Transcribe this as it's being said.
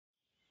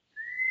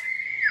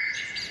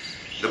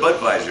The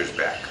Budweiser's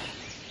back.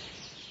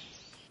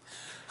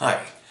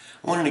 Hi,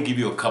 I wanted to give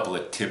you a couple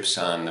of tips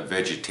on the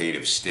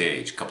vegetative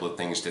stage, a couple of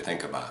things to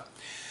think about.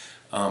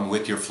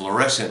 With your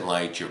fluorescent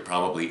light, you're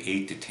probably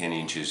 8 to 10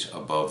 inches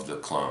above the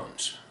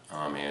clones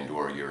and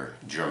or your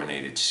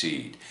germinated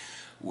seed.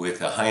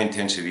 With a high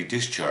intensity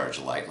discharge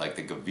light like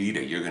the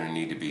Gavita, you're going to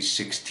need to be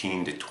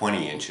 16 to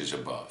 20 inches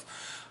above.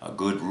 A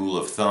good rule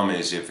of thumb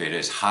is if it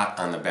is hot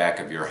on the back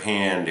of your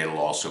hand, it'll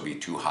also be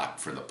too hot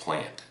for the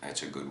plant.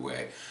 That's a good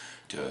way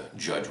to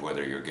judge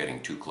whether you're getting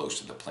too close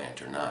to the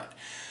plant or not.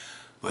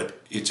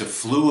 But it's a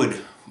fluid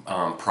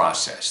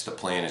process. The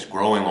plant is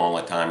growing all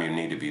the time. You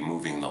need to be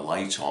moving the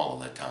lights all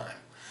of the time.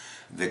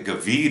 The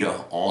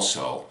Gavita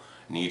also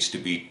needs to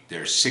be,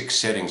 there's 6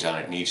 settings on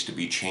it, needs to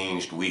be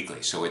changed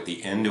weekly. So at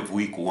the end of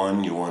week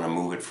 1, you want to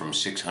move it from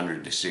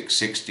 600 to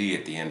 660.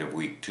 At the end of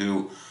week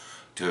 2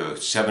 to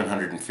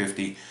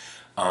 750,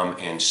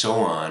 and so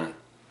on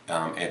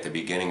at the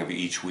beginning of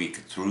each week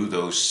through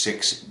those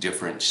 6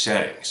 different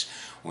settings.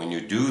 When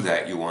you do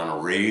that, you want to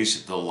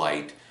raise the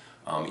light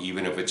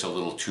even if it's a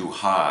little too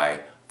high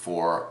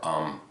for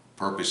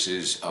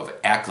purposes of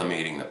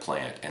acclimating the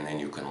plant, and then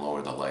you can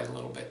lower the light a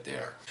little bit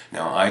there.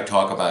 Now I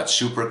talk about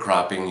super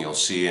cropping, you'll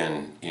see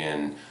in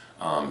the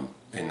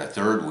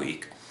 3rd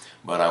week,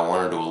 but I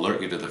wanted to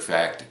alert you to the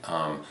fact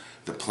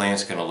the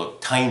plant's going to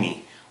look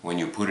tiny when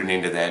you put it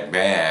into that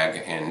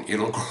bag, and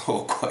it'll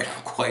grow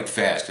quite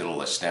fast.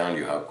 It'll astound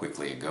you how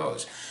quickly it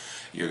goes.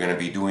 You're going to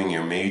be doing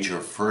your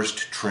major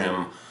first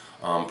trim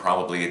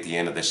probably at the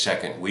end of the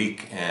 2nd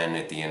week, and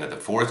at the end of the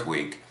 4th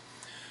week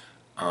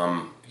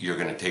you're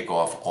going to take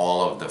off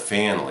all of the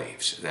fan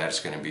leaves. That's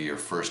going to be your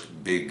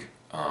first big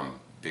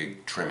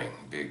trimming,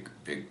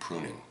 big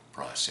pruning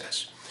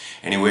process.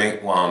 Anyway,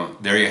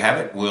 there you have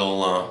it.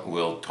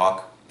 We'll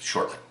talk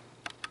shortly.